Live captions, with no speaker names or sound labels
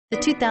The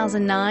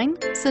 2009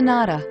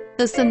 Sonata.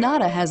 The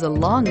Sonata has a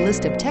long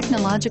list of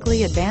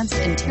technologically advanced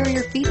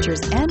interior features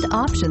and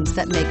options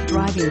that make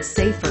driving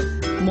safer,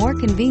 more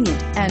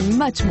convenient, and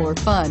much more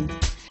fun.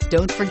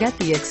 Don't forget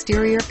the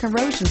exterior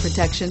corrosion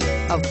protection,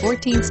 a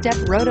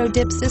 14-step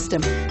roto-dip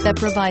system that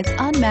provides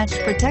unmatched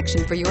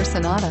protection for your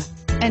Sonata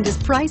and is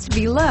priced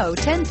below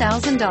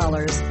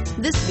 $10,000.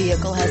 This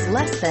vehicle has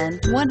less than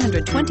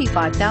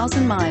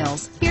 125,000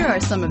 miles. Here are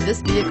some of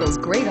this vehicle's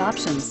great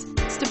options: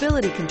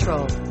 stability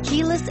control,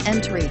 keyless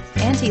entry,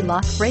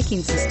 anti-lock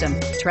braking system,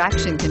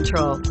 traction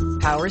control,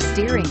 power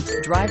steering,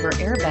 driver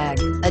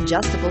airbag,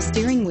 adjustable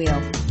steering wheel,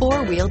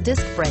 four-wheel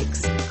disc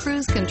brakes,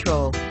 cruise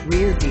control,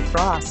 rear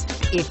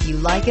defrost. If you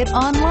like it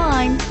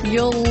online,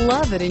 you'll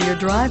love it in your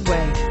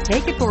driveway.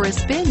 Take it for a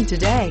spin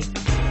today.